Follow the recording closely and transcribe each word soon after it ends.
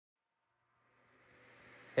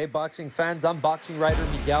Hey boxing fans, I'm boxing writer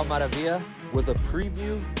Miguel Maravilla with a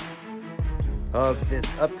preview of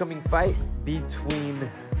this upcoming fight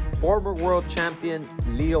between former world champion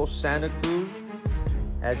Leo Santa Cruz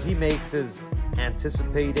as he makes his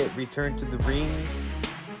anticipated return to the ring,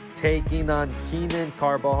 taking on Keenan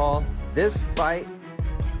Carbajal. This fight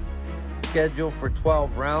scheduled for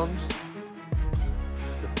 12 rounds.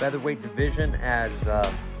 The featherweight division as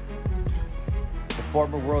the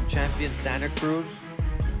former world champion Santa Cruz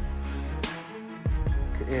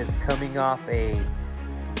is coming off a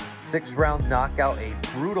 6-round knockout, a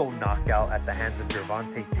brutal knockout at the hands of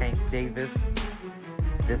Gervonta Tank Davis.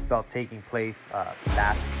 This bout taking place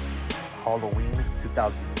last Halloween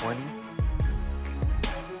 2020.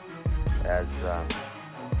 As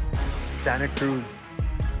Santa Cruz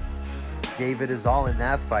gave it his all in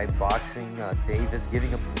that fight, boxing Davis,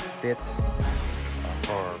 giving him some fits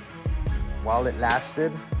for while it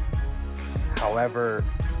lasted. However,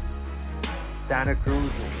 Santa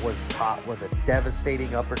Cruz was caught with a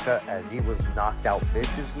devastating uppercut as he was knocked out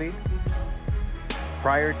viciously.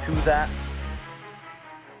 Prior to that,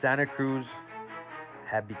 Santa Cruz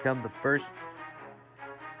had become the first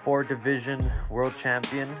 4-division world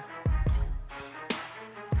champion.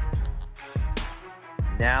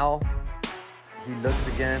 Now he looks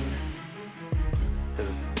again to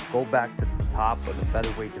go back to the top of the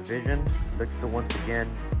featherweight division, looks to once again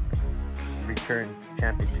return to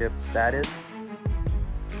championship status.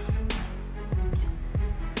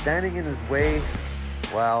 Standing in his way,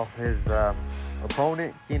 well, his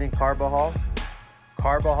opponent, Keenan Carbajal.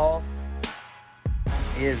 Carbajal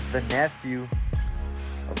is the nephew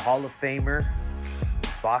of Hall of Famer,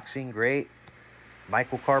 boxing great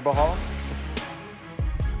Michael Carbajal.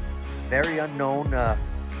 Very unknown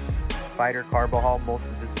fighter Carbajal. Most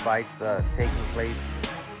of his fights taking place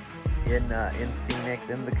in Phoenix,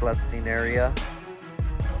 in the club scene area.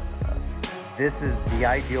 This is the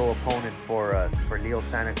ideal opponent for Leo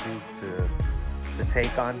Santa Cruz to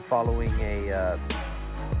take on following a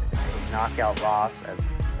knockout loss as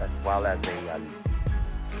well as a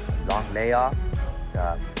long layoff.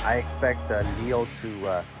 I expect Leo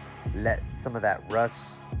to let some of that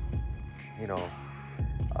rust,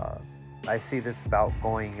 I see this bout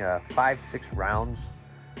going 5-6 rounds,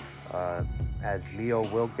 as Leo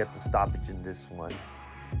will get the stoppage in this one,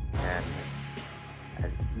 and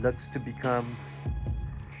as looks to become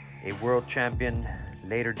a world champion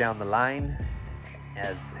later down the line,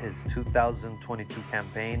 as his 2022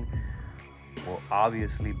 campaign will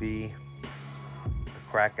obviously be a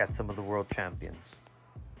crack at some of the world champions.